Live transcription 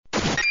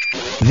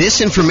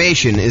This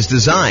information is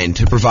designed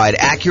to provide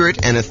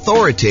accurate and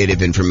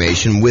authoritative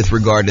information with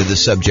regard to the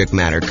subject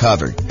matter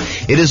covered.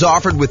 It is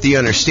offered with the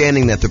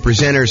understanding that the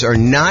presenters are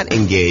not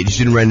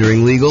engaged in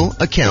rendering legal,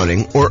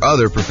 accounting, or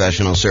other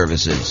professional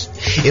services.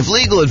 If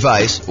legal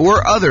advice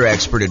or other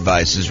expert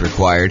advice is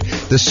required,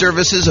 the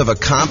services of a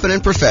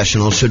competent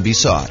professional should be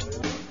sought.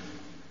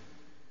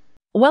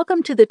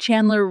 Welcome to the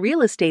Chandler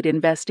Real Estate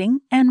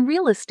Investing and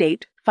Real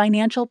Estate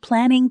Financial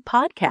Planning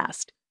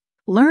Podcast.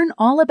 Learn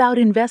all about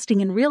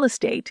investing in real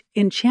estate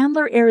in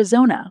Chandler,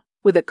 Arizona,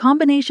 with a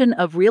combination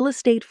of real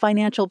estate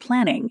financial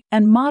planning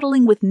and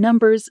modeling with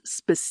numbers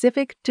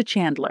specific to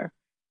Chandler,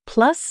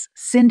 plus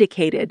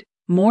syndicated,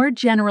 more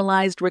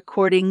generalized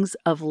recordings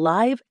of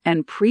live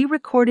and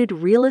pre-recorded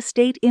real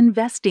estate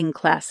investing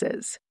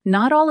classes,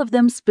 not all of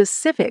them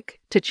specific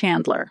to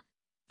Chandler.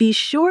 Be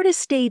sure to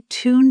stay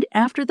tuned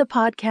after the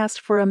podcast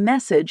for a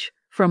message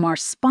from our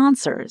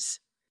sponsors.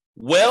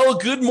 Well,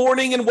 good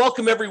morning and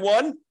welcome,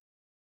 everyone.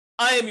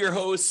 I am your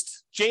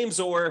host, James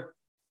Orr,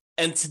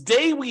 and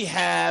today we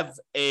have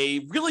a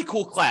really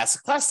cool class,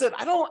 a class that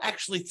I don't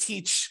actually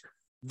teach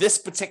this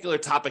particular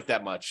topic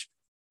that much.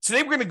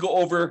 Today we're going to go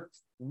over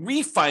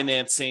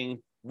refinancing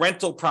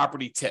rental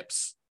property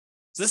tips.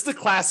 So this is the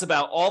class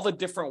about all the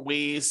different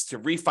ways to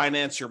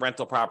refinance your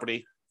rental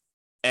property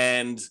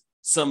and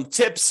some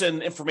tips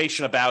and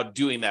information about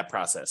doing that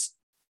process.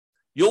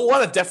 You'll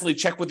want to definitely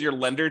check with your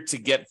lender to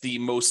get the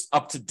most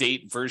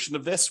up-to-date version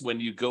of this when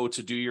you go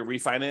to do your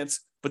refinance.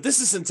 But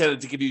this is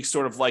intended to give you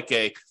sort of like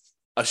a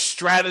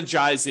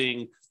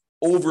strategizing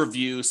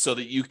overview so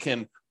that you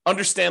can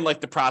understand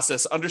like the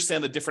process,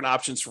 understand the different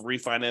options for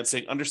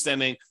refinancing,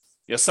 understanding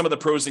some of the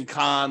pros and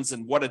cons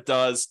and what it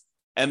does,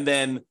 and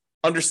then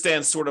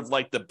understand sort of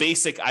like the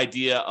basic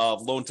idea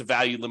of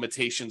loan-to-value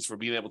limitations for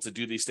being able to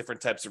do these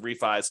different types of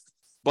refis.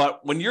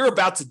 But when you're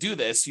about to do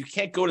this, you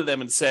can't go to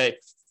them and say,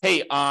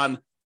 hey, on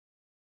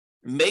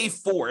May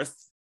 4th,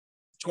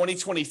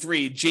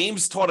 2023,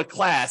 James taught a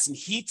class and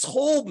he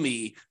told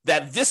me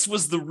that this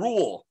was the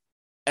rule.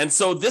 And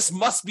so this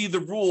must be the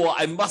rule.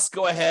 I must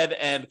go ahead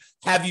and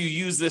have you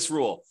use this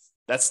rule.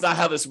 That's not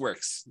how this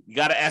works. You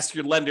got to ask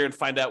your lender and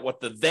find out what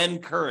the then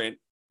current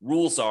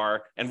rules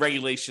are and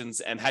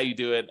regulations and how you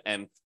do it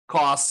and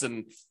costs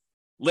and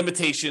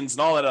limitations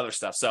and all that other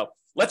stuff. So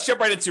let's jump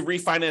right into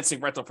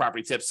refinancing rental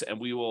property tips and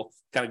we will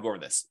kind of go over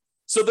this.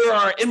 So there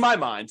are, in my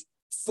mind,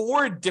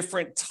 4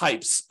 different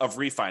types of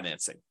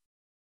refinancing.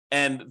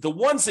 And the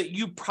ones that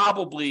you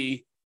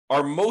probably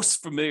are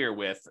most familiar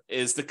with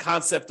is the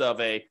concept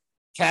of a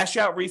cash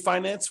out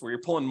refinance where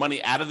you're pulling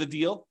money out of the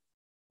deal,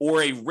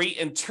 or a rate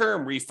and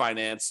term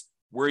refinance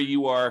where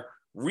you are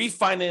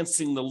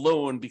refinancing the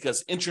loan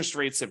because interest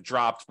rates have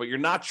dropped, but you're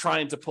not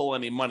trying to pull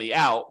any money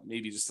out,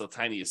 maybe just the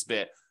tiniest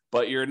bit,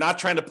 but you're not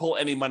trying to pull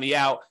any money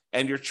out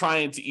and you're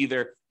trying to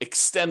either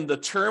extend the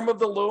term of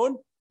the loan.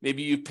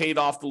 Maybe you've paid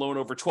off the loan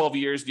over 12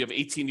 years, you have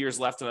 18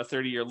 years left on a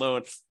 30-year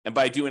loan, and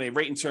by doing a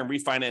rate and term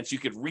refinance, you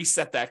could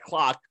reset that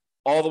clock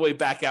all the way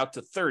back out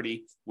to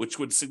 30, which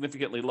would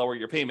significantly lower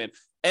your payment.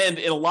 And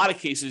in a lot of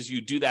cases, you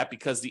do that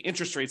because the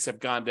interest rates have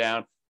gone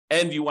down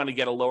and you want to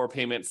get a lower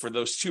payment for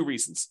those 2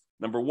 reasons.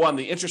 Number 1,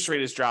 the interest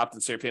rate has dropped,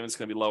 and so your payment's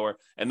going to be lower.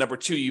 And number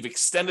 2, you've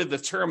extended the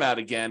term out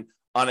again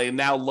on a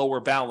now lower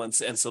balance,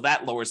 and so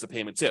that lowers the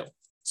payment too.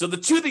 So the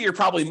 2 that you're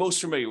probably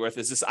most familiar with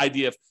is this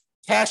idea of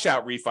cash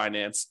out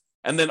refinance,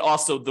 and then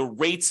also the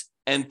rate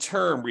and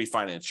term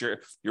refinance. You're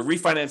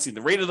refinancing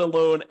the rate of the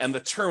loan and the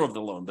term of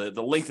the loan,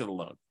 the length of the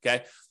loan,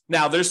 okay?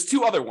 Now, there's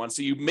 2 other ones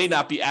that you may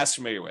not be as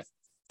familiar with.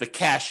 The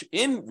cash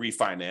in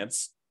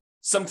refinance.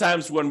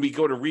 Sometimes when we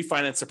go to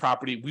refinance a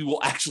property, we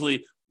will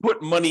actually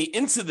put money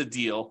into the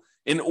deal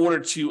in order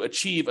to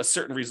achieve a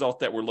certain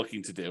result that we're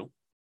looking to do,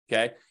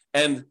 okay?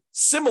 And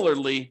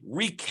similarly,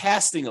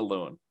 recasting a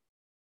loan.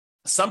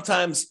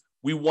 Sometimes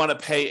we want to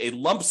pay a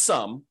lump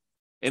sum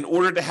in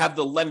order to have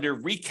the lender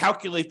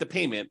recalculate the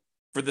payment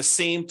for the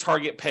same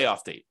target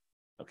payoff date,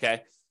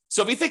 okay?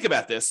 So if you think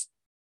about this,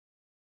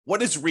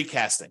 what is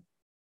recasting?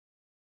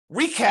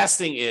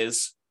 Recasting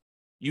is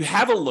you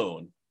have a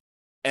loan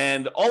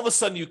and all of a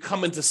sudden you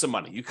come into some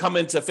money. You come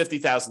into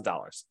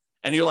 $50,000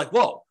 and you're like,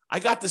 whoa, I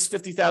got this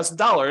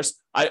 $50,000.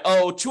 I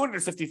owe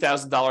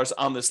 $250,000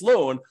 on this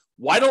loan.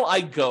 Why don't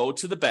I go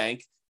to the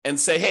bank and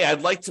say, hey,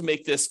 I'd like to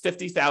make this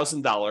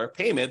 $50,000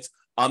 payment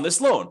on this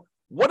loan?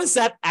 What does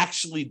that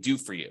actually do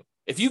for you?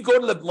 If you go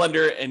to the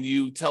lender and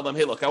you tell them,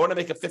 hey, look, I want to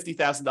make a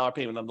 $50,000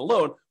 payment on the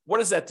loan, what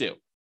does that do?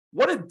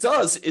 What it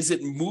does is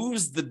it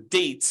moves the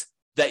date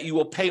that you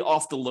will pay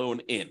off the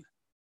loan in.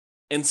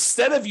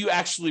 Instead of you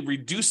actually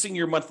reducing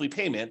your monthly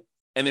payment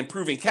and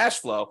improving cash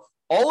flow,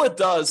 all it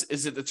does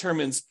is it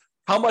determines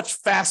how much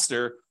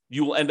faster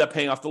you will end up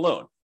paying off the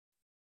loan.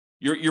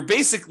 You're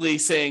basically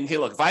saying, hey,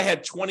 look, if I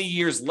had 20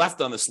 years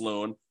left on this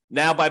loan,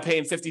 now by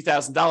paying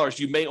 $50,000,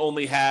 you may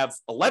only have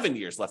 11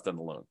 years left on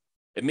the loan.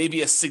 It may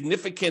be a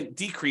significant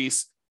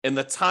decrease in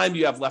the time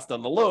you have left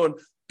on the loan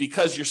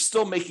because you're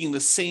still making the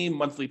same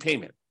monthly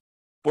payment.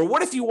 But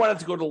what if you wanted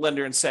to go to the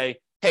lender and say,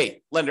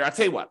 hey, lender, I'll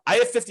tell you what, I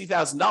have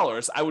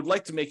 $50,000. I would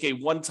like to make a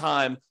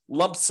one-time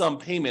lump sum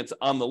payment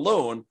on the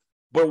loan.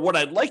 But what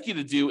I'd like you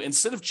to do,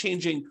 instead of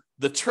changing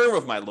the term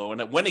of my loan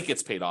and when it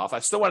gets paid off, I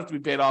still want it to be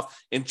paid off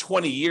in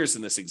 20 years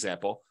in this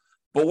example.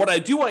 But what I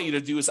do want you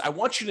to do is I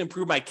want you to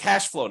improve my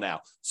cash flow now.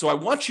 So I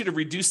want you to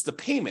reduce the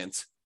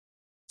payment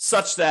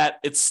such that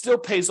it still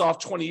pays off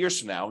 20 years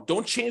from now.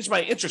 Don't change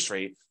my interest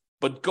rate,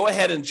 but go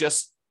ahead and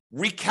just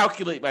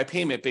recalculate my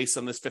payment based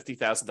on this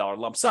 $50,000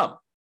 lump sum.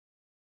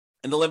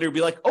 And the lender would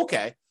be like,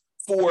 okay,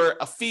 for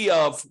a fee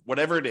of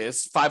whatever it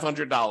is,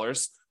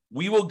 $500,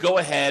 we will go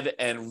ahead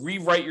and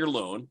rewrite your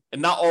loan.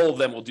 And not all of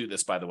them will do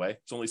this, by the way.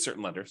 It's only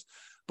certain lenders.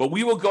 But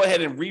we will go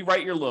ahead and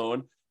rewrite your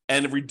loan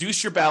and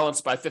reduce your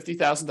balance by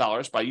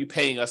 $50,000 by you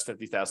paying us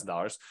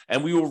 $50,000.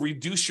 And we will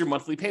reduce your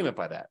monthly payment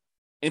by that.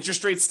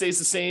 Interest rate stays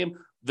the same.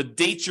 The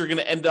date you're going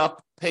to end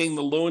up paying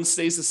the loan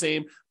stays the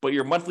same, but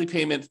your monthly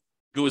payment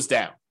goes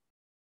down.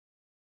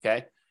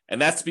 Okay?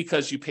 And that's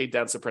because you paid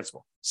down some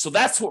principal. So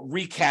that's what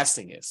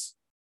recasting is.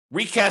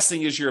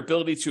 Recasting is your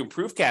ability to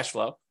improve cash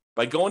flow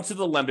by going to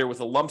the lender with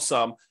a lump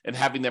sum and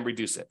having them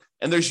reduce it.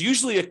 And there's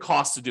usually a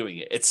cost to doing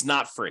it. It's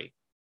not free.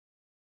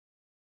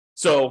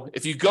 So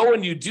if you go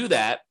and you do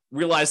that,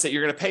 realize that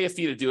you're going to pay a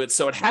fee to do it.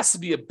 So it has to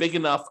be a big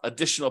enough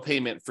additional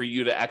payment for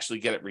you to actually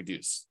get it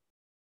reduced.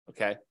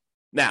 Okay.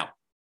 Now,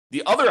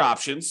 the other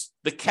options,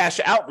 the cash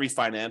out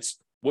refinance,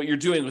 what you're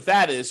doing with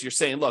that is you're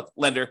saying, look,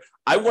 lender,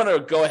 I want to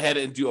go ahead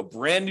and do a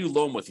brand new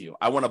loan with you.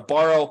 I want to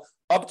borrow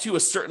up to a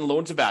certain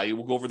loan to value.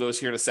 We'll go over those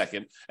here in a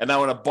second. And I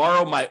want to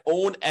borrow my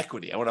own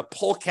equity. I want to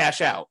pull cash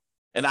out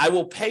and I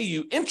will pay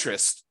you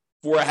interest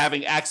for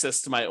having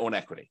access to my own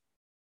equity.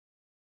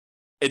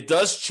 It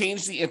does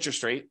change the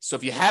interest rate. So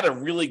if you had a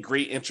really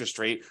great interest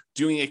rate,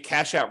 doing a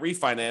cash out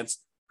refinance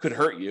could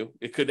hurt you.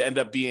 It could end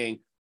up being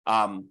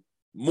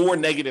more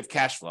negative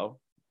cash flow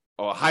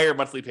or a higher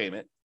monthly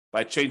payment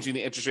by changing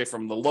the interest rate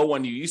from the low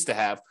one you used to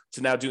have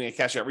to now doing a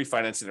cash out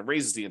refinance, and it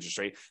raises the interest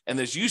rate. And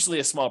there's usually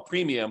a small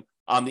premium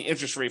on the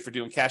interest rate for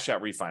doing cash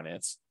out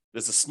refinance.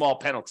 There's a small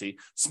penalty,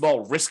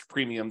 small risk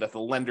premium that the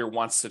lender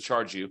wants to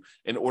charge you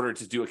in order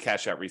to do a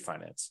cash out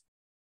refinance.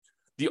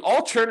 The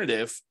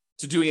alternative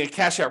to doing a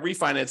cash out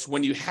refinance,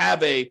 when you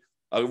have a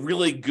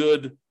really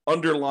good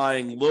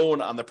underlying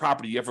loan on the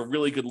property, you have a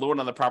really good loan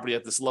on the property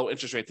at this low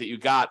interest rate that you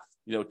got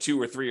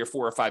 2 or 3 or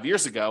 4 or 5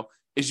 years ago,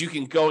 is you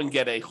can go and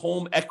get a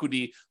home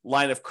equity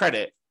line of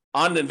credit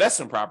on an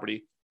investment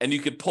property, and you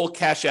could pull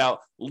cash out,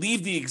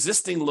 leave the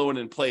existing loan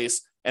in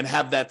place, and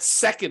have that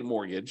second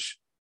mortgage,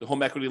 the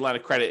home equity line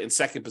of credit, in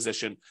second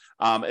position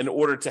in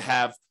order to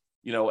have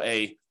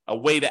a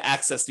way to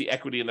access the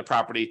equity in the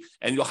property.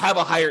 And you'll have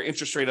a higher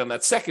interest rate on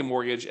that second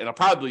mortgage, and it'll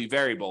probably be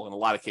variable in a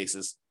lot of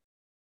cases.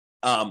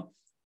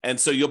 And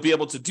so you'll be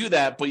able to do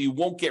that, but you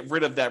won't get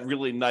rid of that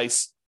really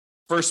nice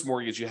first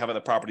mortgage you have on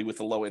the property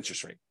with a low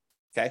interest rate.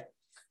 Okay.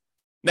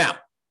 Now,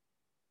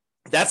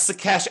 that's the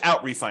cash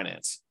out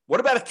refinance. What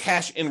about a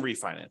cash in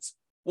refinance?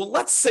 Well,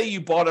 let's say you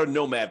bought a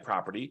nomad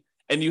property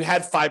and you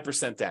had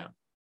 5% down,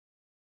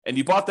 and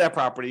you bought that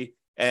property,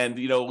 and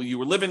you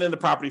were living in the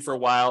property for a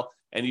while,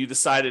 and you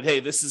decided,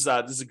 hey, this is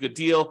a good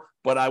deal,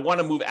 but I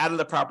want to move out of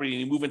the property, and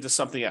you move into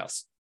something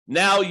else.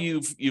 Now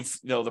you've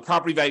the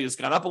property value has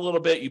gone up a little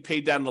bit. You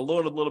paid down the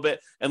loan a little bit,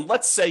 and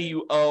let's say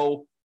you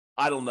owe,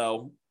 I don't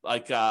know,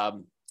 like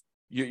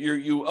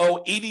you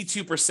owe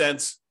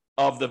 82%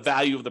 of the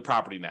value of the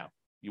property now.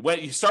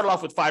 You started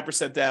off with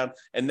 5% down,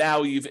 and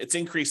now it's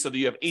increased so that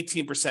you have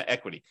 18%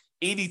 equity,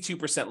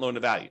 82% loan to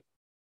value.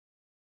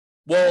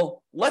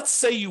 Well, let's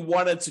say you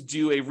wanted to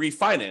do a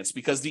refinance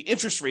because the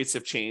interest rates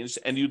have changed,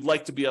 and you'd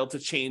like to be able to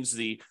change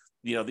the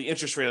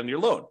interest rate on your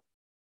loan.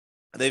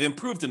 They've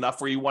improved enough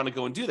where you want to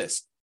go and do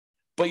this,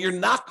 but you're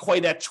not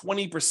quite at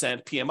 20%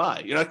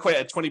 PMI. You're not quite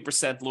at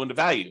 20% loan to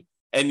value,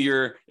 and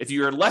if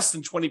you're less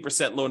than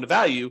 20% loan to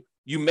value,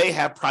 you may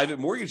have private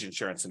mortgage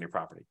insurance on your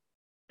property.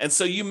 And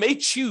so you may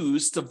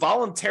choose to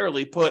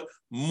voluntarily put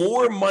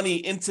more money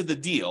into the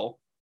deal,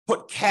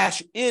 put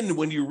cash in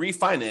when you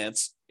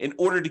refinance in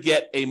order to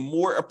get a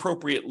more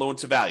appropriate loan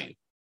to value,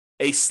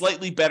 a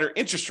slightly better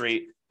interest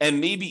rate,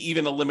 and maybe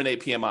even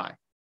eliminate PMI.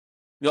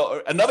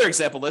 Another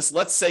example of this,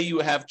 let's say you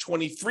have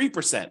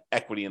 23%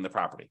 equity in the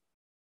property.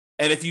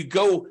 And if you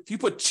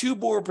put 2%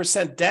 more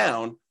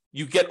down,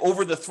 you get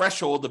over the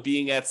threshold of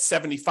being at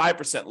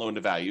 75% loan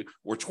to value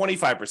or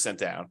 25%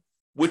 down,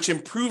 which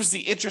improves the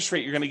interest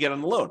rate you're going to get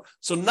on the loan.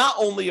 So not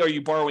only are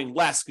you borrowing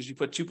less because you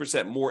put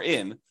 2% more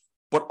in,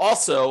 but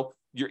also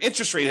your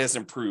interest rate has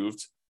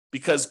improved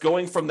because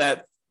going from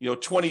that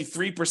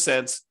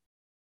 23%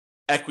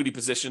 equity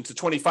position to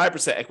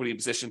 25% equity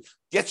position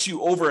gets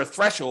you over a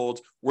threshold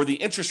where the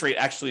interest rate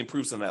actually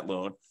improves on that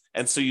loan.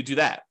 And so you do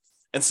that.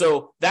 And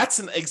so that's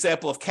an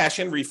example of cash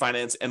in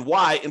refinance, and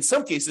why in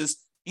some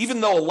cases,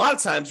 even though a lot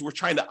of times we're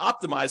trying to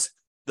optimize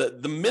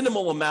the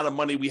minimal amount of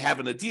money we have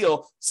in a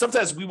deal,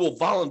 sometimes we will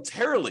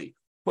voluntarily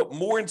put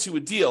more into a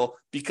deal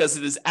because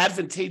it is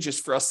advantageous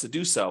for us to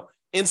do so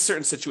in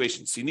certain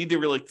situations. So you need to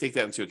really take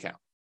that into account.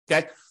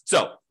 Okay.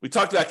 So we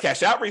talked about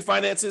cash out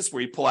refinances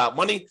where you pull out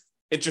money.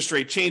 interest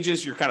rate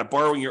changes, you're kind of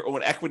borrowing your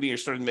own equity, you're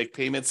starting to make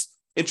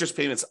interest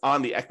payments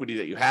on the equity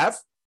that you have.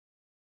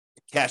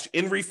 Cash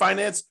in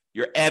refinance,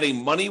 you're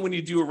adding money when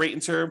you do a rate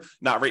and term,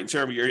 not rate and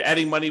term, you're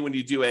adding money when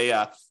you do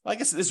I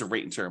guess it is a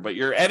rate and term, but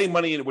you're adding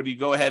money when you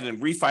go ahead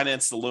and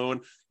refinance the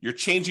loan. You're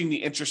changing the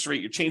interest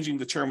rate, you're changing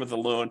the term of the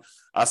loan.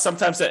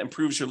 Sometimes that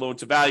improves your loan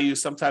to value.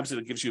 Sometimes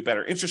it gives you a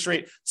better interest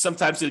rate.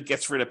 Sometimes it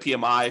gets rid of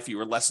PMI if you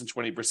were less than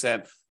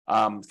 20%,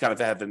 kind of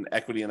have an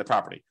equity in the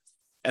property.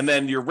 And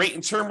then your rate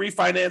and term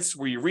refinance,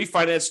 where you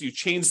refinance, you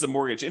change the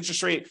mortgage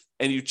interest rate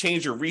and you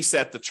change or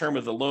reset the term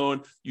of the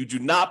loan. You do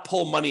not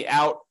pull money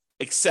out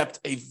except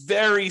a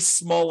very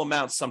small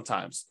amount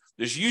sometimes.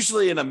 There's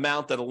usually an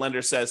amount that a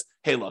lender says,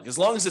 hey, look, as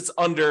long as it's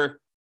under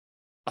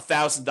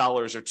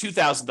 $1,000 or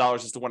 $2,000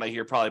 is the one I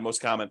hear probably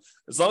most common.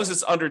 As long as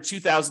it's under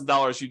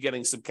 $2,000, you're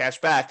getting some cash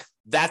back,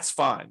 that's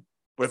fine.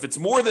 But if it's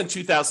more than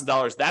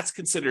 $2,000, that's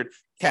considered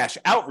cash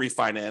out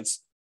refinance,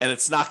 and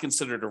it's not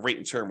considered a rate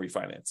and term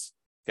refinance,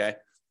 okay?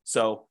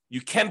 So you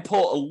can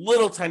pull a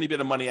little tiny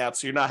bit of money out,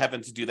 so you're not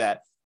having to do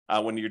that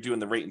when you're doing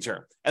the rate and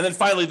term. And then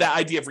finally, that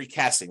idea of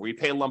recasting, where you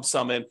pay a lump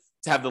sum in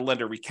to have the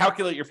lender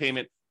recalculate your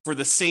payment for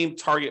the same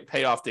target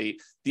payoff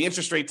date. The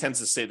interest rate tends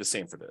to stay the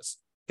same for this.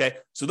 Okay,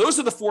 so those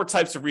are the 4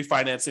 types of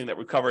refinancing that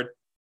we covered.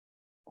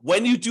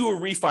 When you do a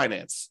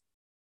refinance,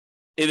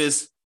 it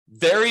is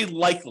very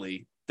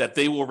likely that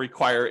they will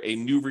require a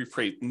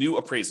new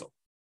appraisal.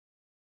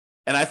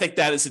 And I think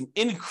that is an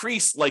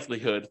increased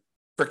likelihood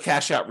for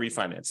cash out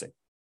refinancing.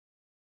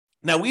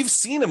 Now, we've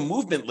seen a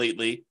movement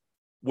lately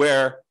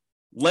where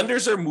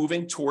lenders are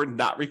moving toward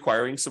not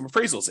requiring some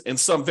appraisals in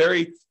some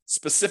very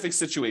specific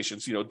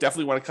situations.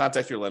 Definitely want to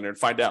contact your lender and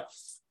find out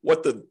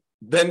what the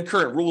then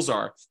current rules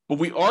are. But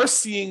we are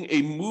seeing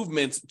a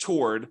movement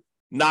toward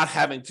not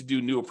having to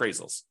do new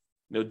appraisals,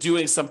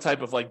 doing some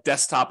type of like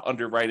desktop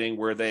underwriting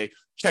where they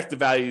check the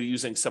value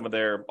using some of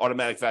their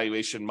automatic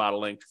valuation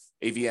modeling,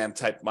 AVM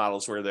type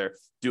models where they're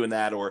doing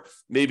that. Or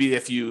maybe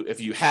if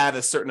you had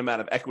a certain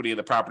amount of equity in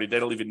the property, they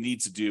don't even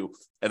need to do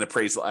an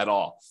appraisal at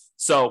all.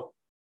 So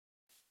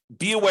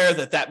be aware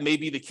that may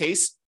be the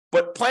case,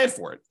 but plan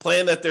for it.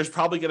 Plan that there's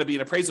probably going to be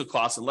an appraisal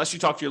cost unless you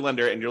talk to your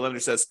lender and your lender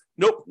says,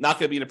 nope, not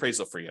going to be an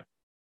appraisal for you.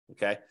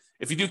 Okay.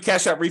 If you do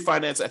cash out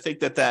refinance, I think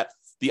that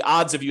the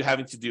odds of you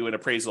having to do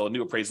a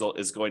new appraisal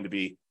is going to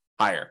be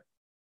higher.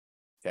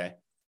 Okay.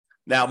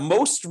 Now,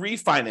 most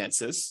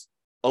refinances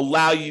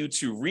allow you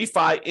to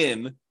refi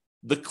in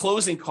the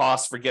closing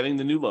costs for getting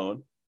the new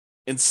loan.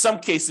 In some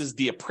cases,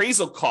 the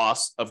appraisal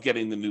costs of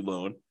getting the new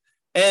loan.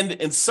 And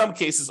in some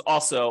cases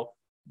also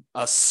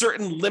a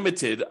certain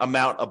limited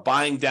amount of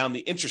buying down the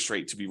interest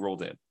rate to be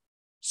rolled in.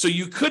 So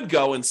you could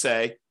go and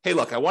say, hey,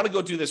 look, I want to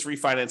go do this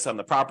refinance on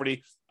the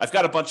property. I've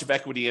got a bunch of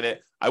equity in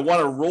it. I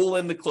want to roll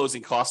in the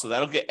closing costs, so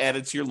that'll get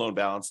added to your loan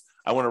balance.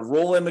 I want to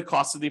roll in the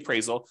cost of the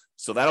appraisal,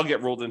 so that'll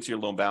get rolled into your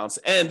loan balance.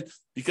 And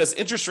because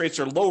interest rates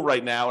are low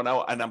right now,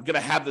 and I'm going to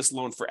have this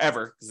loan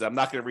forever because I'm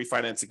not going to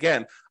refinance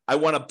again, I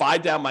want to buy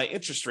down my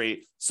interest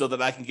rate so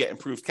that I can get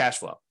improved cash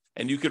flow.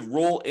 And you could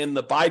roll in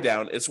the buy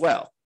down as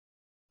well.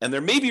 And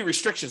there may be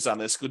restrictions on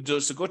this,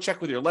 so go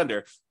check with your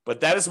lender.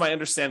 But that is my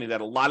understanding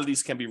that a lot of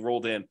these can be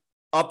rolled in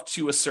up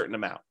to a certain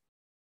amount.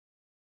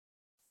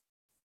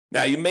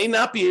 Now, you may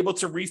not be able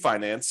to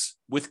refinance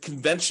with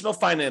conventional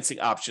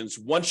financing options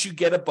once you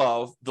get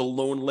above the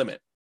loan limit.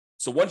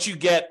 So once you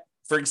get,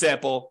 for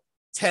example,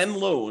 10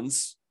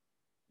 loans,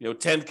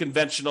 10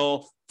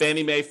 conventional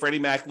Fannie Mae, Freddie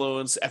Mac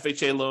loans,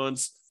 FHA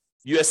loans,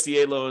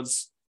 USDA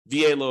loans,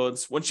 VA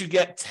loans, once you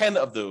get 10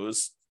 of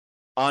those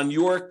on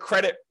your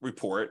credit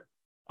report,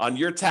 on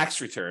your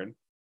tax return,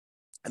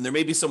 and there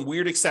may be some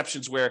weird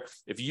exceptions where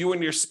if you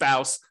and your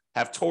spouse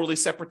have totally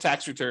separate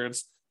tax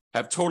returns,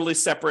 have totally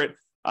separate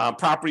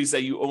properties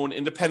that you own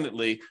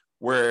independently,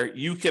 where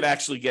you can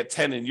actually get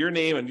 10 in your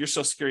name and your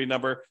social security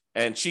number,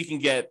 and she can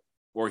get,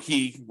 or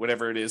he,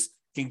 whatever it is,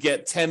 can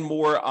get 10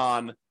 more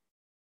on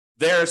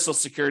their social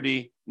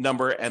security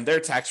number and their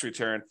tax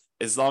return,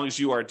 as long as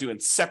you are doing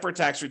separate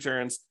tax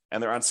returns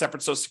and they're on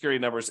separate social security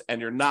numbers and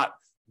you're not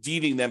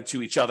deeding them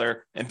to each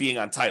other and being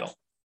on title.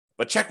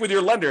 But check with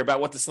your lender about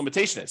what this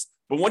limitation is.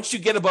 But once you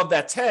get above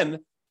that 10,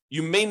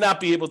 you may not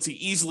be able to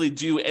easily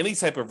do any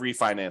type of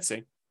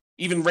refinancing,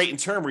 even rate and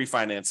term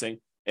refinancing,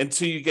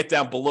 until you get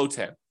down below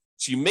 10.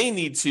 So you may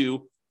need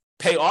to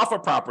pay off a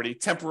property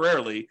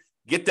temporarily,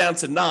 get down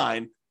to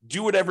 9,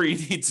 do whatever you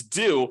need to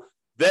do,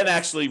 then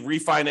actually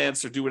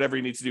refinance or do whatever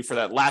you need to do for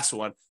that last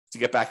one to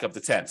get back up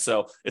to 10.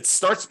 So it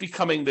starts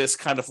becoming this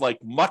kind of like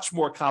much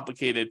more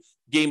complicated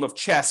game of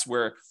chess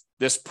where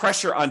there's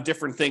pressure on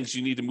different things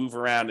you need to move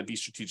around and be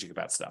strategic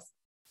about stuff.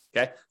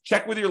 Okay.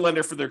 Check with your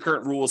lender for their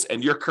current rules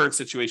and your current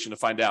situation to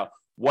find out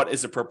what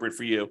is appropriate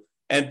for you,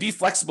 and be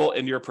flexible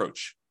in your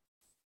approach.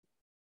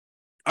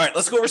 All right,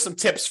 let's go over some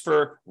tips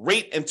for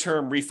rate and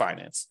term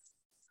refinance.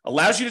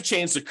 Allows you to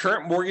change the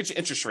current mortgage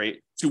interest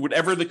rate to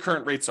whatever the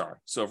current rates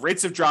are. So if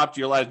rates have dropped,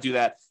 you're allowed to do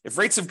that. If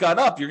rates have gone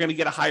up, you're going to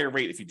get a higher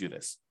rate if you do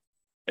this.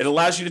 It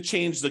allows you to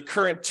change the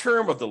current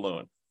term of the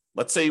loan.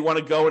 Let's say you want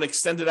to go and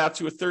extend it out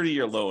to a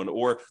 30-year loan,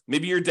 or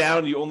maybe you're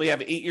down, you only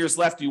have 8 years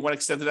left, you want to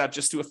extend it out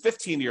just to a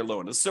 15-year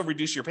loan. It'll still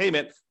reduce your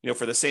payment,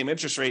 for the same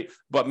interest rate,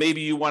 but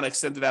maybe you want to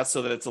extend it out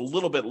so that it's a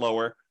little bit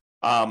lower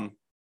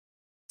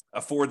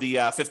for the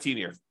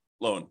 15-year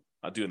loan,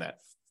 doing that.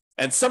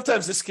 And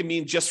sometimes this can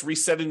mean just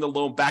resetting the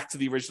loan back to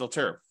the original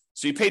term.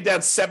 So you paid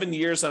down 7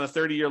 years on a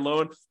 30-year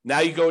loan.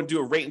 Now you go and do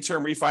a rate and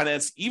term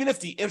refinance. Even if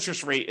the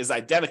interest rate is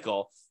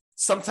identical,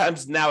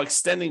 sometimes now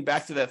extending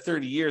back to that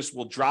 30 years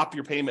will drop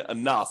your payment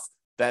enough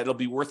that it'll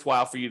be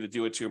worthwhile for you to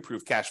do it to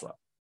improve cash flow.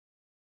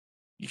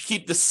 You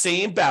keep the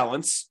same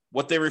balance,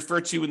 what they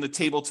refer to in the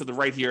table to the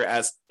right here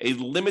as a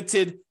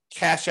limited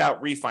cash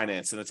out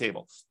refinance in the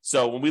table.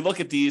 So when we look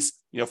at these,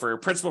 for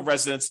principal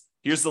residence,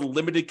 here's the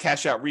limited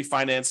cash out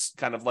refinance,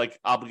 kind of like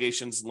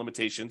obligations and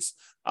limitations.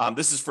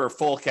 This is for a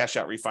full cash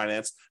out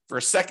refinance. For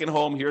a second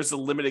home, here's the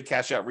limited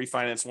cash out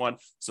refinance one.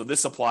 So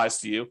this applies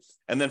to you.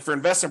 And then for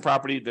investment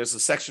property, there's a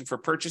section for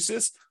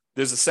purchases.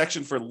 There's a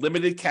section for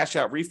limited cash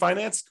out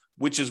refinance,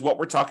 which is what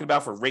we're talking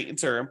about for rate and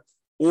term.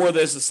 Or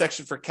there's a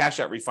section for cash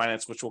out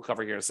refinance, which we'll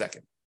cover here in a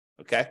second.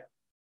 Okay.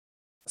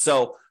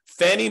 So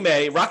Fannie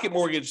Mae, Rocket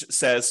Mortgage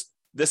says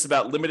this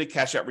about limited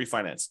cash out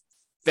refinance.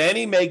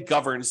 Fannie Mae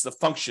governs the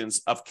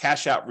functions of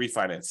cash out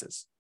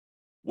refinances.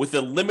 With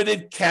a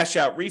limited cash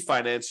out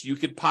refinance, you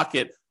could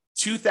pocket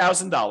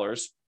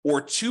 $2,000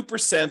 or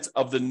 2%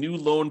 of the new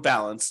loan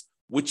balance,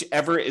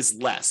 whichever is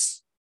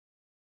less.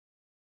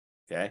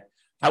 Okay.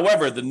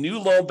 However, the new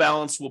loan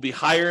balance will be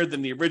higher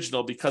than the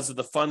original because of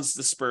the funds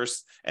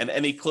dispersed and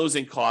any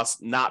closing costs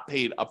not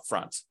paid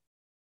upfront.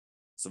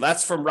 So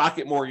that's from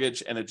Rocket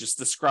Mortgage, and it just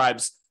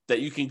describes that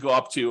you can go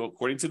up to,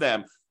 according to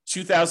them,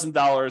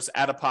 $2,000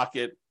 out of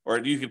pocket, or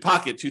you can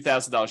pocket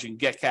 $2,000. You can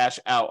get cash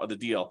out of the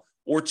deal,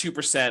 or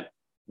 2%,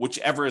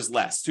 whichever is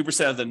less,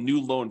 2% of the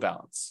new loan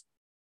balance.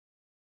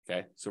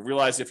 Okay, so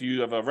realize if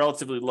you have a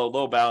relatively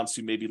low balance,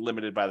 you may be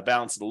limited by the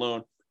balance of the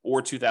loan,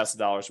 or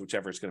 $2,000,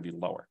 whichever is going to be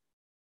lower.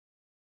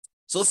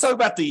 So let's talk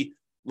about the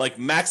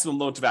maximum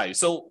loan to value.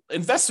 So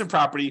investment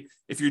property,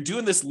 if you're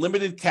doing this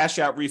limited cash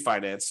out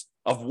refinance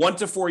of 1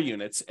 to 4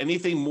 units,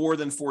 anything more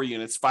than 4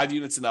 units, 5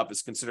 units and up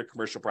is considered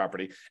commercial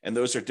property. And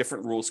those are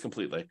different rules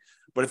completely.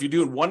 But if you're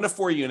doing 1 to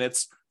 4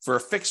 units for a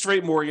fixed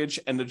rate mortgage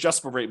and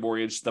adjustable rate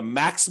mortgage, the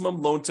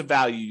maximum loan to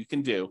value you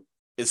can do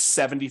is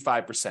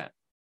 75%.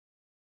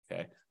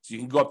 Okay. So you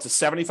can go up to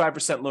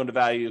 75% loan to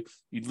value.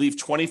 You'd leave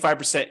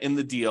 25% in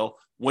the deal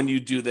when you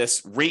do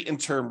this rate and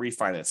term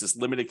refinance, this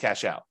limited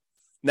cash out.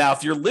 Now,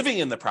 if you're living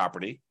in the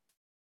property,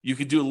 you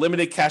could do a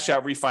limited cash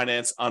out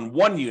refinance on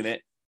 1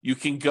 unit. You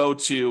can go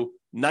to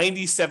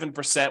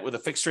 97% with a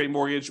fixed rate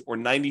mortgage or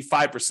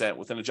 95%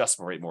 with an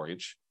adjustable rate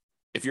mortgage.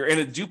 If you're in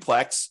a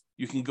duplex,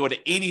 you can go to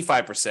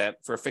 85%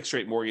 for a fixed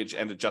rate mortgage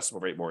and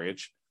adjustable rate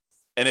mortgage.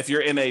 And if you're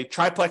in a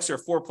triplex or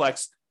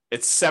fourplex,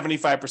 it's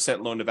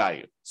 75% loan to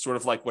value, sort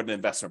of like what an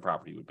investment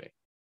property would be.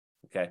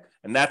 Okay.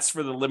 And that's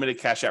for the limited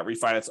cash out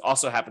refinance.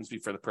 Also happens to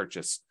be for the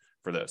purchase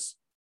for those.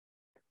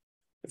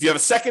 If you have a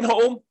second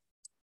home,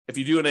 if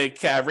you're doing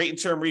a rate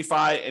and term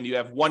refi and you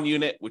have 1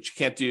 unit, which you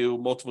can't do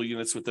multiple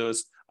units with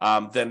those,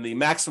 then the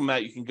maximum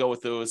amount you can go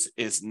with those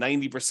is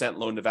 90%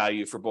 loan to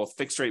value for both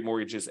fixed rate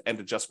mortgages and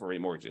adjustable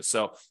rate mortgages.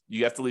 So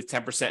you have to leave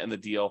 10% in the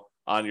deal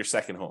on your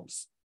second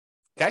homes.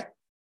 Okay.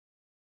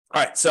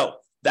 All right. So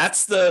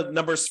that's the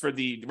numbers for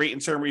the rate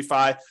and term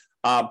refi.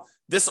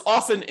 This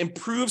often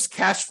improves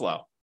cash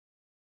flow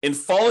in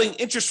falling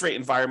interest rate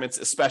environments,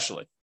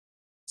 especially.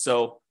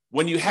 So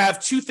when you have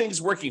 2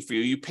 things working for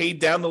you, you paid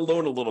down the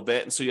loan a little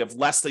bit, and so you have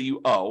less that you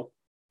owe,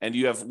 and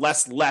you have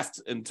less left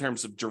in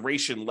terms of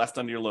duration left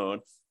on your loan.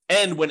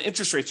 And when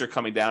interest rates are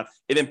coming down,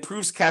 it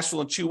improves cash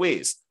flow in 2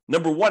 ways.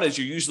 Number one is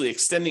you're usually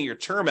extending your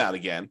term out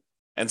again,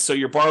 and so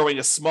you're borrowing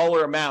a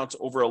smaller amount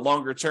over a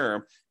longer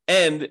term.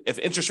 And if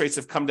interest rates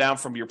have come down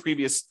from your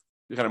previous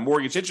kind of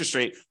mortgage interest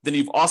rate, then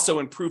you've also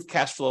improved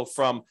cash flow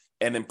from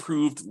an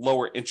improved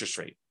lower interest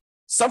rate.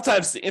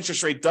 Sometimes the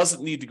interest rate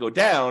doesn't need to go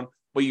down,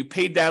 but you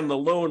paid down the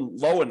loan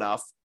low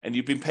enough and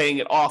you've been paying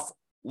it off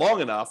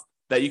long enough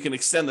that you can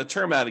extend the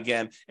term out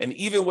again. And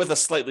even with a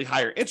slightly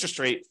higher interest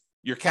rate,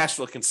 your cash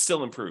flow can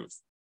still improve.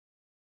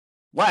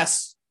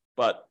 Less,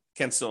 but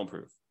can still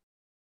improve.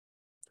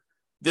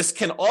 This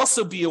can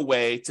also be a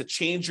way to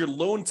change your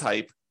loan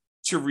type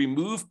to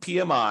remove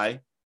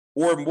PMI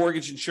or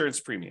mortgage insurance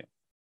premium.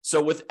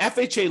 So with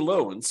FHA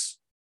loans,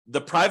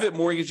 the private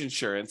mortgage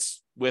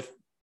insurance with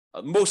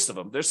most of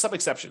them, there's some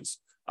exceptions,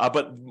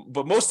 but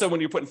most of them,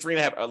 when you're putting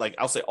 3.5%,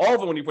 I'll say all of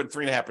them, when you're putting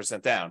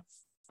 3.5% down,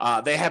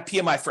 they have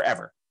PMI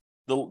forever.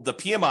 The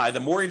PMI, the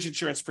mortgage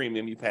insurance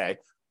premium you pay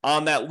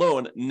on that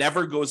loan,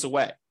 never goes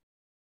away.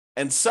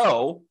 And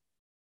so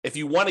if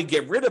you want to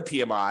get rid of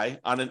PMI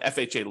on an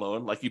FHA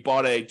loan, like you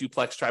bought a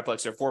duplex,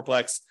 triplex, or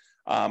fourplex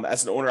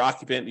as an owner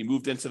occupant, you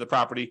moved into the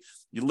property,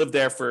 you lived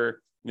there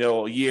for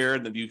a year,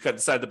 and then you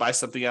decided to buy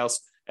something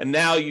else, and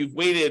now you've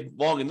waited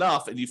long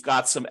enough and you've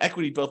got some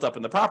equity built up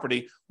in the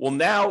property. Well,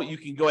 now you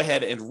can go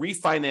ahead and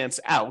refinance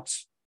out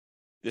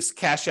this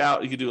cash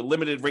out. You can do a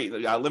limited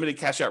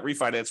cash out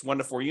refinance, 1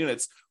 to 4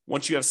 units,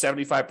 once you have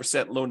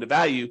 75% loan to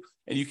value,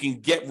 and you can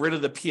get rid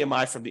of the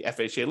PMI from the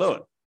FHA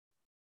loan.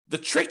 The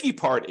tricky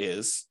part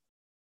is,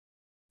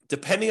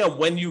 depending on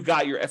when you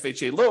got your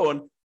FHA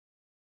loan,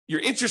 your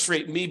interest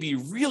rate may be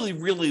really,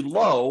 really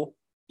low,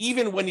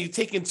 even when you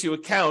take into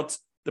account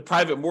the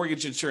private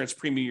mortgage insurance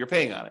premium you're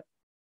paying on it.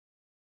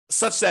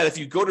 Such that if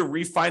you go to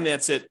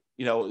refinance it,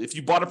 if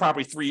you bought a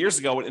property 3 years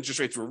ago when interest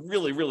rates were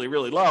really, really,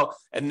 really low,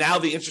 and now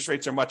the interest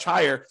rates are much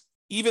higher,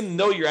 even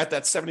though you're at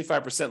that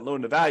 75%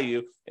 loan to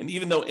value, and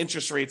even though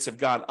interest rates have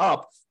gone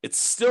up, it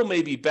still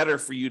may be better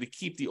for you to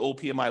keep the old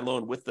PMI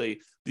loan with the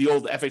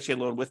old FHA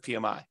loan with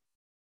PMI.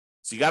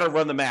 So you got to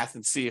run the math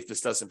and see if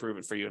this does improve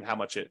it for you and how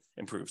much it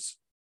improves.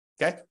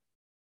 Okay?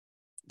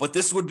 But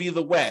this would be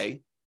the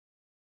way,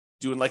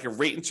 doing like a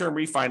rate and term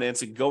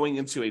refinancing, going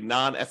into a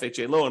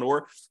non-FHA loan,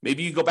 or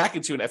maybe you go back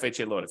into an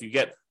FHA loan. If you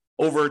get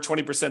over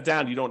 20%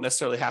 down, you don't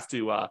necessarily have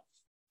to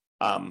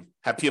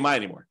have PMI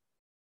anymore.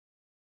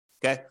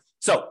 Okay?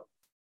 So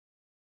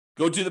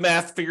go do the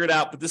math, figure it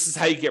out, but this is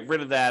how you get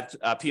rid of that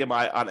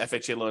PMI on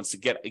FHA loans to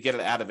get it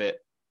out of it,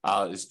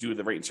 is do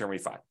the rate and term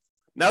refi.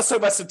 Now let's talk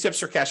about some tips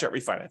for cash out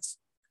refinance.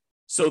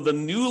 So the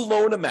new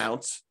loan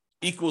amount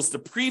equals the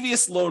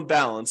previous loan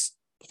balance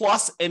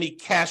plus any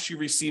cash you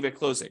receive at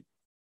closing.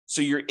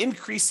 So you're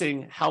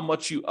increasing how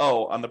much you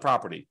owe on the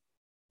property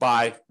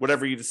by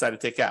whatever you decide to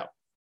take out.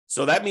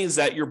 So that means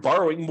that you're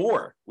borrowing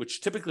more, which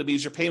typically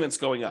means your payment's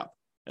going up,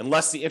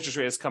 unless the interest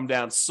rate has come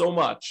down so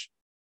much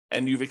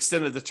and you've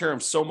extended the term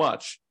so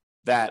much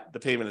that the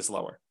payment is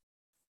lower.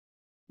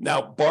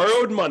 Now,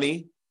 borrowed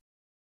money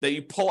that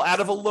you pull out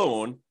of a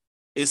loan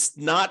is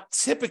not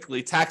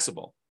typically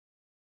taxable,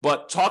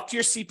 but talk to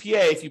your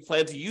CPA if you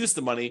plan to use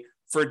the money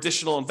for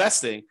additional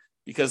investing,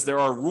 because there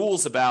are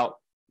rules about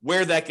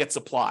where that gets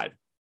applied.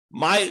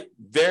 My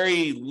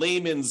very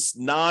layman's,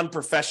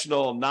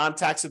 non-professional,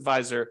 non-tax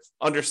advisor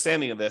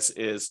understanding of this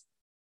is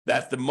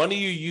that the money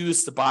you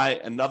use to buy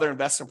another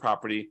investment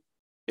property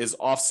is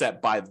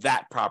offset by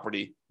that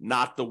property,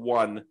 not the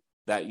one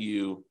that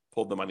you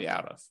pulled the money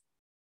out of.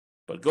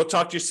 But go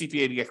talk to your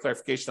CPA to get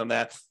clarification on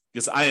that,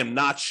 because I am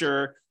not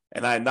sure,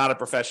 and I am not a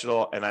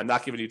professional, and I'm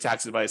not giving you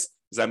tax advice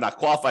because I'm not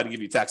qualified to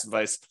give you tax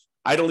advice.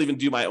 I don't even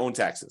do my own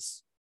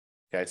taxes.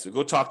 Okay, so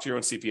go talk to your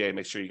own CPA and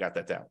make sure you got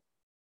that down.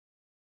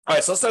 All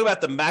right, so let's talk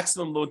about the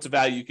maximum loan to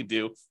value you can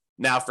do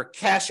now for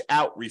cash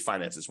out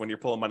refinances when you're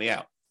pulling money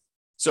out.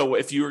 So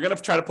if you were going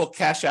to try to pull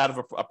cash out of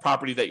a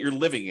property that you're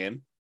living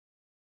in,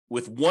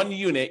 with one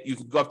unit, you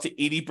can go up to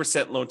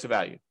 80% loan to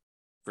value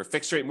for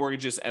fixed rate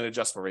mortgages and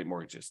adjustable rate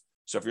mortgages.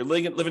 So if you're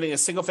living in a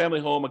single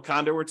family home, a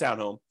condo or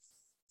townhome,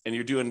 and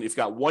you've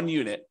got one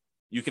unit,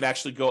 you can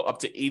actually go up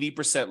to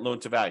 80% loan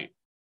to value.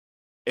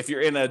 If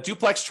you're in a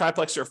duplex,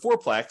 triplex, or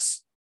fourplex,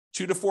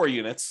 2 to 4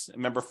 units,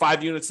 remember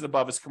 5 units and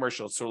above is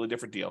commercial, it's a totally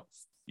different deal.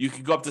 You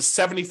can go up to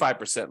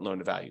 75% loan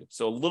to value.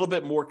 So a little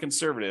bit more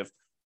conservative.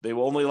 They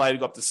will only allow you to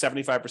go up to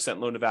 75%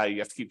 loan to value. You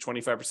have to keep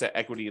 25%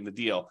 equity in the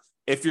deal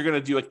if you're going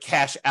to do a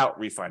cash out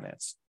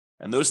refinance.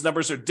 And those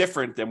numbers are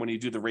different than when you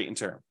do the rate and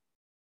term.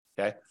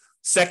 Okay.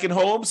 Second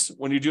homes,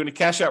 when you're doing a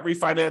cash out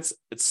refinance,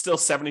 it's still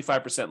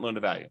 75% loan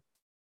to value.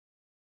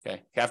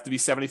 Okay. You have to be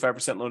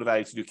 75% loan to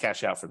value to do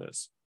cash out for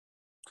those.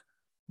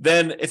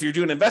 Then if you're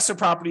doing investment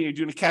property, you're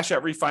doing a cash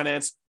out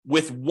refinance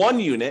with one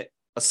unit,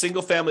 a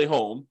single family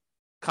home,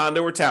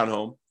 condo or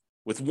townhome,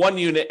 with one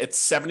unit, it's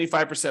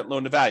 75%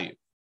 loan to value.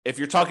 If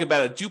you're talking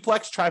about a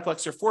duplex,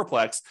 triplex, or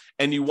fourplex,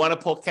 and you want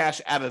to pull cash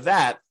out of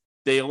that,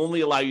 they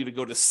only allow you to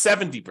go to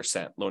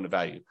 70% loan to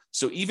value.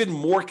 So even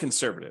more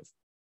conservative.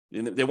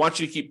 They want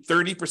you to keep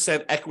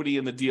 30% equity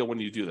in the deal when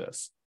you do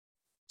this.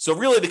 So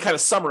really, to kind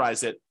of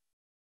summarize it,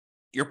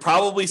 you're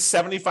probably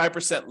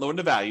 75% loan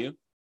to value,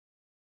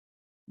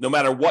 no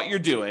matter what you're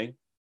doing,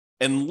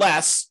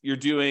 unless you're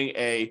doing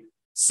a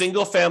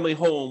single family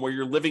home where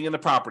you're living in the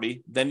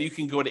property, then you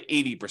can go to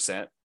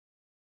 80%.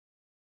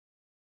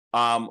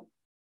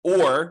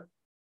 Or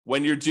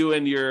when you're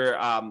doing your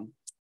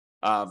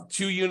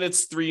 2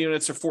 units, 3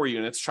 units, or 4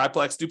 units,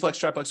 triplex, duplex,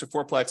 triplex, or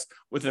fourplex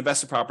with an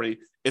investment property,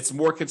 it's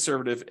more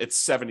conservative.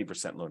 It's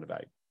 70% loan to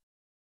value.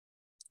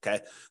 Okay.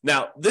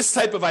 Now, this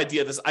type of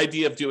idea, this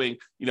idea of doing,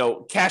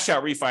 cash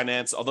out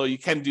refinance, although you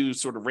can do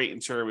sort of rate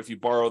and term if you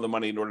borrow the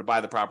money in order to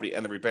buy the property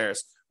and the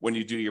repairs when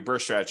you do your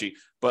burst strategy.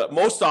 But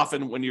most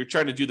often when you're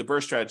trying to do the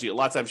burst strategy, a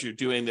lot of times you're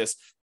doing this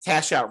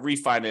cash out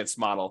refinance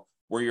model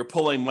where you're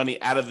pulling money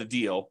out of the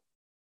deal.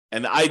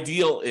 And the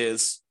ideal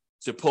is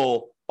to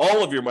pull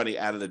all of your money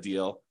out of the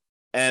deal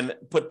and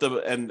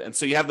and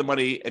so you have the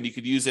money and you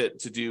could use it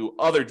to do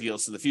other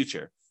deals in the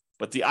future.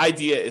 But the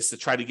idea is to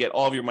try to get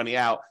all of your money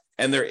out.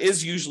 And there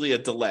is usually a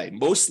delay.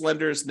 Most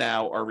lenders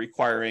now are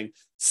requiring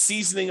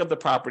seasoning of the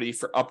property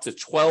for up to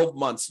 12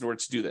 months in order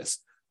to do this.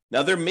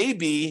 Now, there may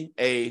be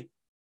a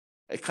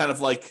kind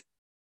of like,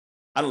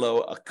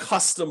 a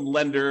custom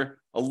lender,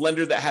 a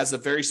lender that has a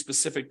very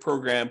specific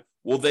program.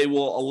 Well, they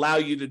will allow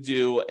you to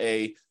do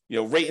a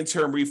rate and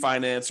term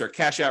refinance or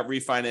cash out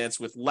refinance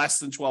with less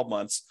than 12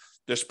 months.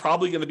 there's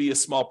probably going to be a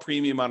small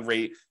premium on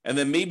rate. And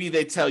then maybe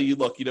they tell you,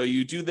 look,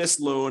 you do this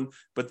loan,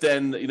 but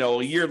then,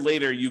 a year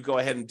later, you go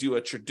ahead and do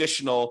a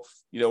traditional,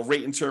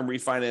 rate and term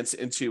refinance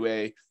into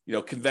a,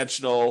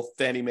 conventional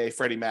Fannie Mae,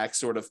 Freddie Mac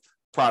sort of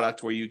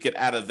product where you get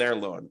out of their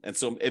loan. And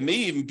so it may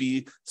even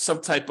be some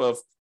type of,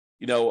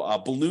 a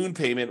balloon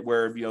payment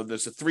where,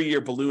 there's a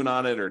 3-year balloon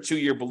on it or a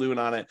 2-year balloon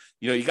on it.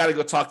 You got to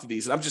go talk to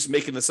these. And I'm just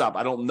making this up.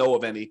 I don't know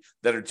of any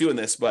that are doing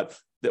this, but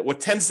what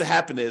tends to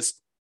happen is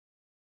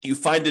you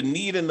find a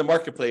need in the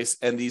marketplace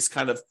and these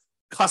kind of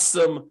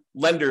custom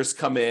lenders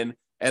come in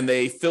and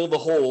they fill the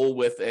hole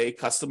with a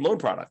custom loan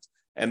product.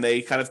 And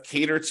they kind of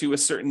cater to a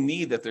certain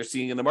need that they're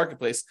seeing in the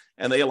marketplace.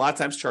 And they a lot of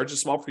times charge a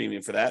small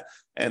premium for that.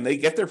 And they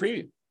get their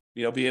premium,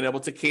 being able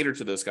to cater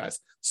to those guys.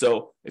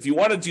 So if you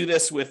want to do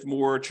this with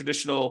more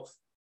traditional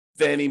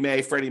Fannie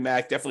Mae, Freddie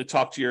Mac, definitely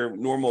talk to your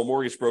normal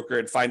mortgage broker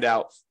and find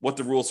out what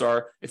the rules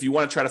are. If you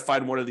want to try to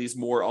find one of these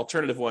more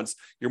alternative ones,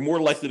 you're more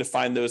likely to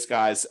find those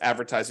guys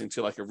advertising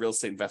to like a real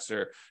estate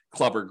investor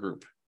club or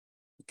group.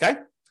 Okay.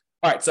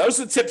 All right. So those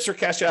are the tips for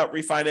cash out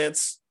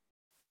refinance.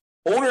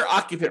 Owner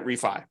occupant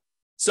refi.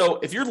 So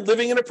if you're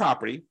living in a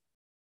property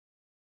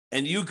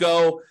and you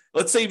go,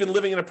 let's say you've been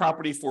living in a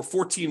property for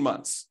 14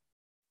 months,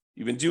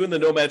 you've been doing the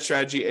nomad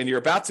strategy and you're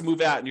about to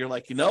move out and you're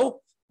like,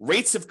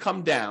 rates have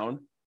come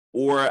down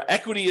or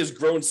equity has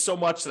grown so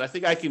much that I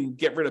think I can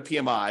get rid of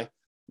PMI.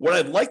 What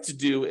I'd like to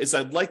do is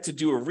I'd like to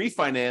do a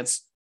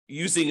refinance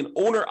using an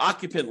owner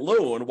occupant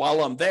loan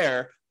while I'm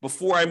there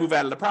before I move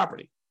out of the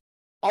property.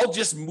 I'll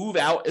just move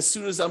out as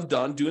soon as I'm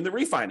done doing the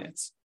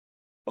refinance.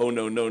 Oh,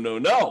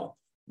 no.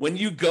 When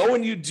you go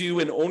and you do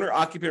an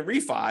owner-occupant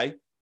refi,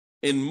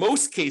 in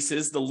most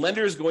cases, the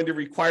lender is going to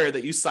require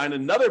that you sign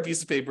another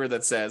piece of paper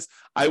that says,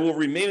 I will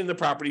remain in the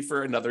property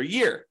for another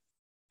year.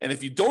 And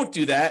if you don't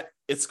do that,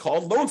 it's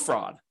called loan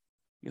fraud.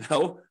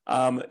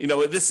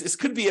 This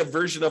could be a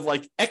version of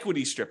like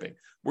equity stripping,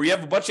 where you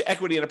have a bunch of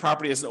equity in a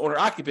property as an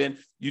owner-occupant,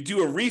 you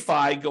do a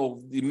refi,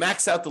 you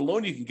max out the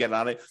loan you can get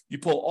on it, you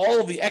pull all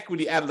of the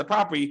equity out of the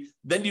property,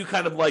 then you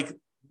kind of like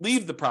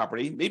leave the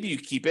property. Maybe you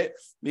keep it.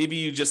 Maybe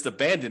you just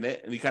abandon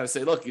it. And you kind of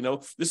say, look,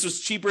 this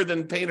was cheaper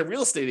than paying a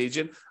real estate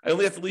agent. I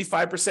only have to leave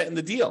 5% in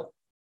the deal.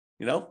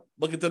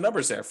 Look at the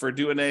numbers there for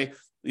doing a,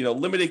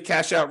 limited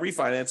cash out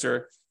refinance,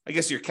 or I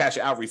guess your cash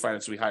out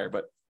refinance will be higher,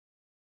 but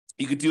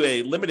you could do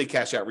a limited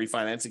cash out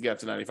refinance and get up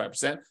to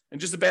 95%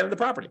 and just abandon the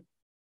property.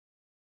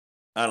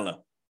 I don't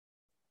know.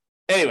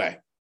 Anyway,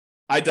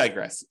 I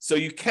digress. So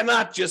you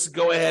cannot just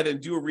go ahead and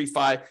do a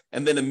refi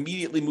and then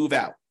immediately move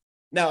out.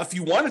 Now, if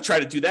you want to try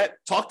to do that,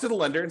 talk to the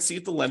lender and see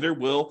if the lender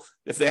will,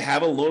 if they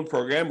have a loan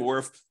program or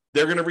if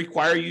they're going to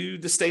require you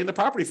to stay in the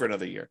property for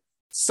another year.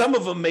 Some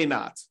of them may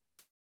not,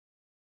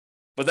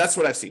 but that's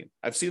what I've seen.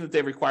 I've seen that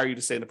they require you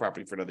to stay in the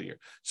property for another year.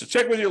 So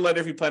check with your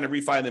lender if you plan to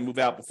refi and then move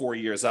out before a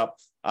year is up.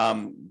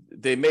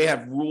 They may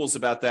have rules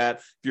about that.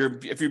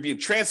 If you're being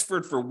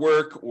transferred for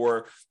work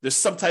or there's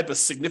some type of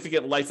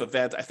significant life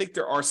event, I think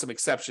there are some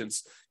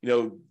exceptions.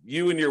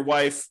 You and your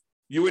wife,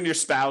 you and your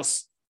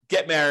spouse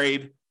get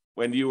married.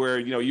 When you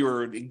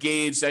were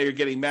engaged, now you're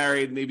getting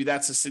married. Maybe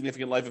that's a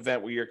significant life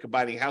event where you're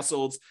combining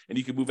households and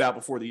you can move out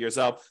before the year's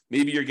up.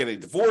 Maybe you're getting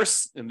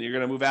divorced and you're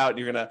going to move out and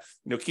you're going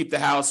to, keep the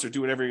house or do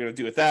whatever you're going to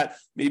do with that.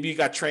 Maybe you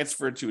got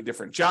transferred to a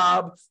different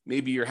job.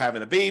 Maybe you're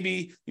having a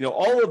baby.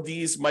 All of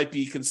these might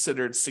be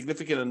considered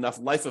significant enough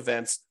life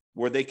events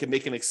where they can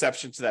make an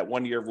exception to that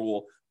 1-year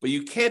rule. But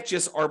you can't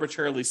just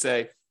arbitrarily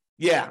say,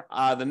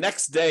 the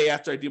next day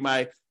after I do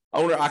my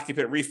owner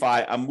occupant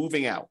refi, I'm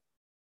moving out.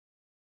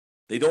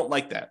 They don't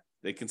like that.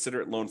 They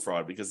consider it loan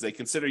fraud because they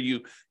consider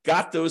you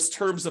got those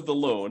terms of the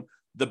loan,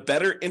 the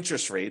better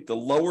interest rate, the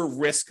lower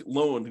risk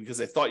loan because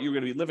they thought you were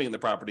going to be living in the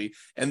property,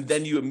 and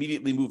then you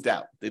immediately moved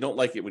out. They don't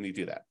like it when you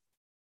do that.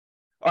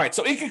 All right,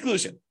 so in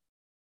conclusion,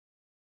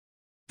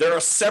 there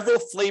are several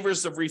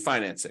flavors of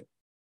refinancing.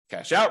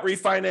 Cash out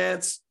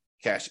refinance,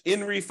 cash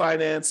in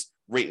refinance,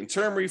 rate and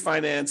term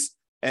refinance,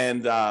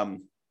 and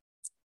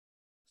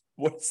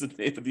what's the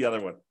name of the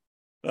other one?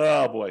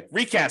 Oh boy,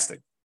 recasting.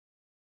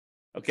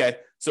 Okay,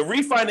 so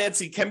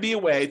refinancing can be a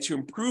way to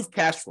improve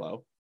cash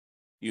flow.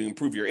 You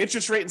improve your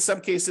interest rate in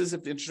some cases.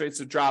 If the interest rates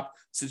have dropped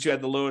since you had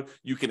the loan,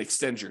 you can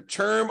extend your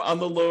term on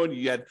the loan.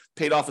 You had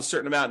paid off a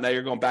certain amount. Now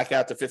you're going back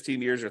out to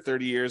 15 years or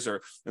 30 years,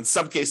 or in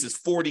some cases,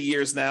 40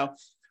 years now.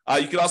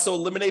 You can also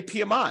eliminate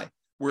PMI,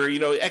 where,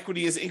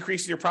 equity is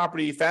increasing your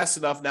property fast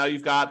enough. Now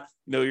you've got,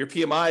 your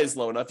PMI is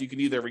low enough. You can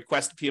either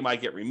request PMI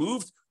get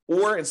removed,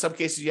 or in some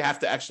cases, you have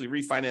to actually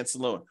refinance the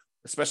loan,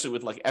 especially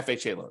with like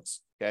FHA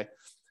loans. Okay.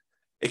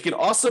 It can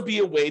also be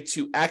a way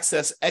to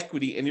access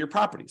equity in your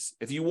properties.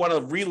 If you want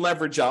to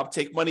re-leverage up,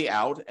 take money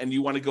out, and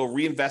you want to go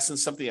reinvest in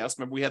something else.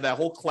 Remember, we had that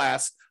whole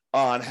class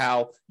on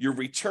how your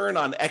return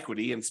on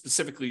equity, and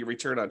specifically your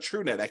return on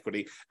true net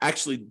equity,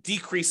 actually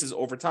decreases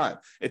over time.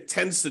 It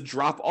tends to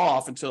drop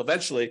off until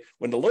eventually,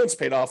 when the loan's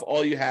paid off,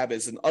 all you have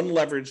is an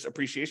unleveraged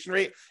appreciation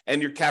rate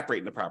and your cap rate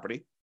in the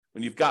property.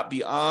 When you've got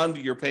beyond,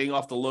 you're paying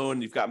off the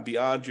loan, you've gotten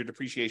beyond your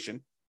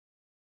depreciation,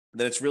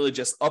 then it's really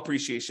just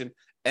appreciation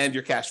and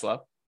your cash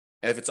flow.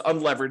 And if it's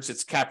unleveraged,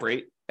 it's cap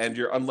rate and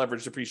your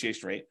unleveraged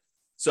depreciation rate.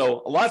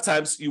 So a lot of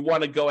times you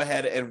want to go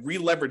ahead and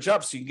re-leverage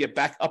up so you can get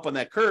back up on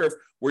that curve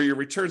where your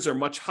returns are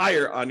much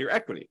higher on your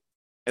equity.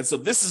 And so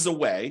this is a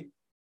way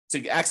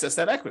to access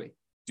that equity,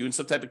 doing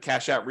some type of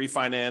cash out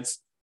refinance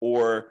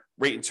or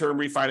rate and term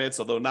refinance,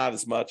 although not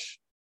as much.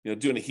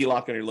 Doing a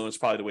HELOC on your loan is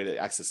probably the way to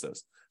access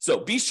those. So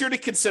be sure to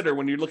consider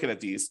when you're looking at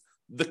these,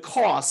 the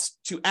cost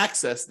to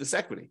access this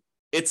equity.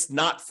 It's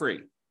not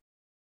free.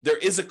 There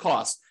is a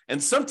cost.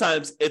 And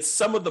sometimes it's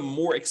some of the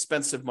more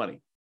expensive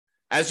money.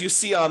 As you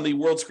see on the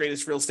World's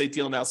Greatest Real Estate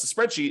Deal Analysis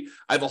spreadsheet,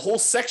 I have a whole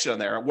section on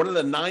there. One of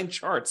the 9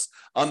 charts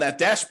on that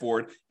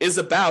dashboard is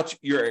about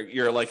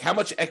your like how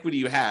much equity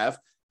you have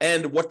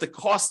and what the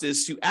cost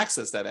is to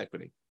access that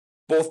equity.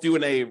 Both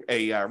doing a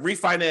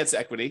refinance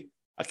equity,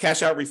 a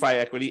cash out refi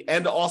equity,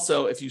 and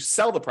also if you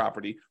sell the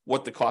property,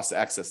 what the cost to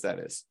access that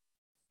is.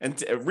 And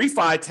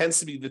refi tends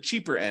to be the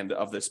cheaper end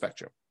of the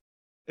spectrum.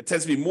 It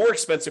tends to be more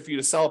expensive for you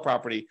to sell a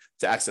property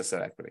to access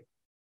that equity.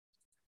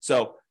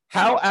 So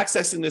how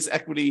accessing this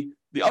equity,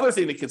 the other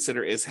thing to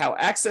consider is how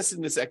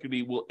accessing this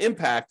equity will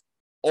impact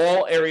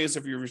all areas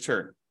of your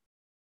return.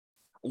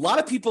 A lot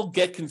of people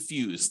get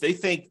confused. They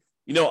think,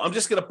 I'm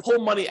just going to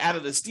pull money out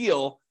of this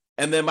deal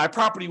and then my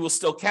property will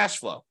still cash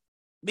flow.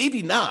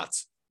 Maybe not.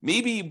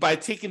 Maybe by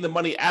taking the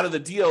money out of the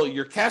deal,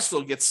 your cash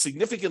flow gets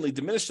significantly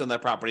diminished on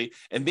that property,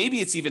 and maybe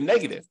it's even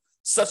negative,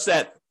 such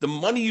that the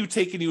money you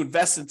take and you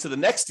invest into the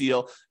next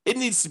deal, it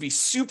needs to be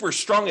super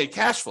strong at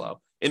cash flow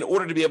in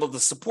order to be able to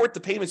support the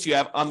payments you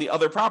have on the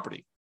other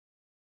property.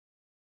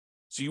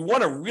 So you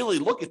want to really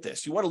look at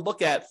this. You want to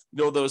look at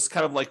those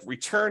kind of like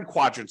return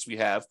quadrants we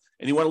have,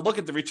 and you want to look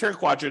at the return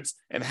quadrants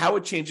and how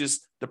it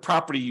changes the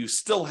property you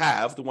still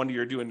have, the one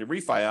you're doing the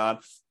refi on,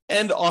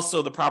 and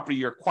also the property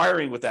you're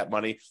acquiring with that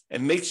money,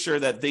 and make sure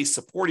that they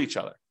support each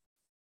other.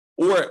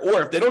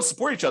 Or if they don't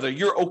support each other,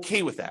 you're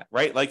okay with that,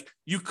 right? Like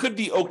you could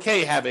be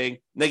okay having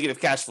negative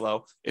cash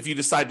flow if you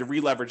decide to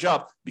re-leverage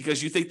up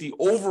because you think the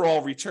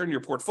overall return in your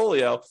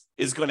portfolio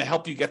is going to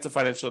help you get to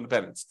financial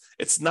independence.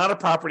 It's not a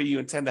property you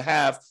intend to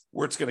have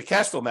where it's going to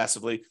cash flow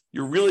massively.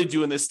 You're really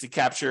doing this to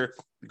capture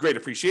the great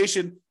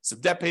appreciation, some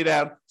debt pay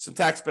down, some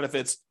tax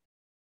benefits,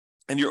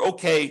 and you're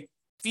okay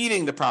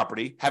feeding the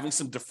property, having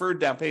some deferred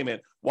down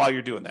payment while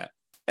you're doing that.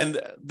 And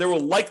there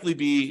will likely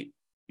be,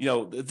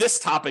 this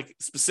topic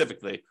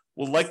specifically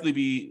will likely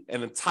be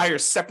an entire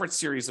separate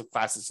series of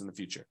classes in the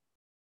future.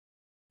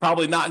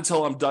 Probably not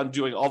until I'm done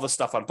doing all the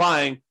stuff on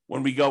buying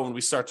when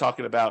we start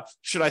talking about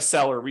should I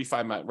sell or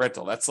refi my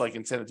rental. That's like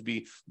intended to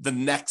be the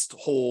next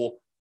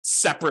whole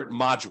separate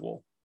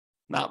module,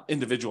 not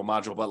individual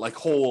module, but like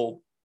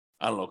whole,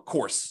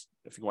 course,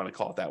 if you want to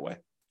call it that way.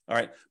 All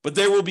right. But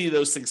there will be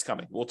those things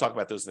coming. We'll talk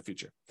about those in the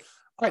future.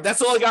 All right.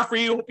 That's all I got for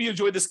you. Hope you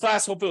enjoyed this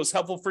class. Hope it was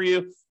helpful for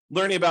you,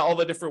 learning about all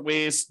the different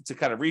ways to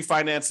kind of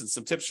refinance and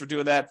some tips for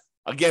doing that.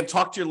 Again,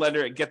 talk to your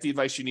lender and get the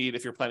advice you need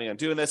if you're planning on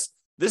doing this.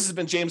 This has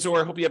been James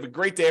Orr. Hope you have a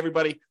great day,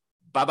 everybody.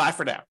 Bye-bye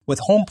for now. With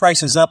home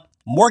prices up,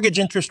 mortgage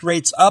interest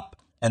rates up,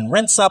 and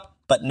rents up,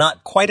 but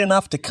not quite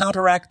enough to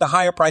counteract the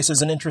higher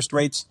prices and interest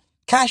rates,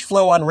 cash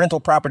flow on rental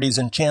properties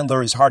in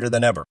Chandler is harder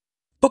than ever.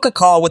 Book a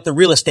call with the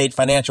Real Estate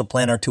Financial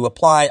Planner to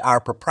apply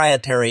our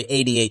proprietary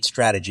 88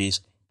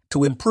 strategies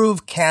to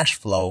improve cash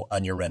flow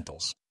on your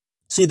rentals.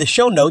 See the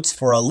show notes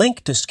for a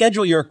link to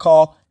schedule your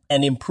call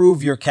and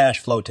improve your cash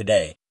flow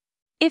today.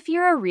 If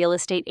you're a real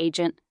estate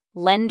agent,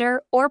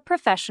 lender, or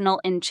professional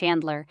in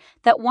Chandler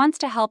that wants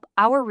to help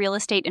our real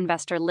estate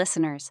investor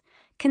listeners,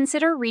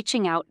 consider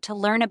reaching out to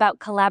learn about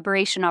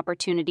collaboration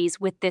opportunities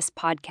with this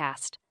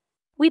podcast.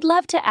 We'd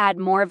love to add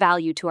more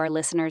value to our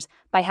listeners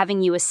by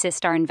having you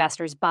assist our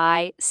investors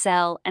buy,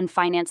 sell, and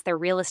finance their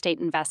real estate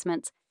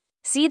investments.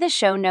 See the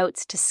show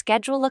notes to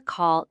schedule a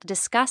call to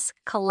discuss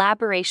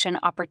collaboration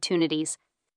opportunities.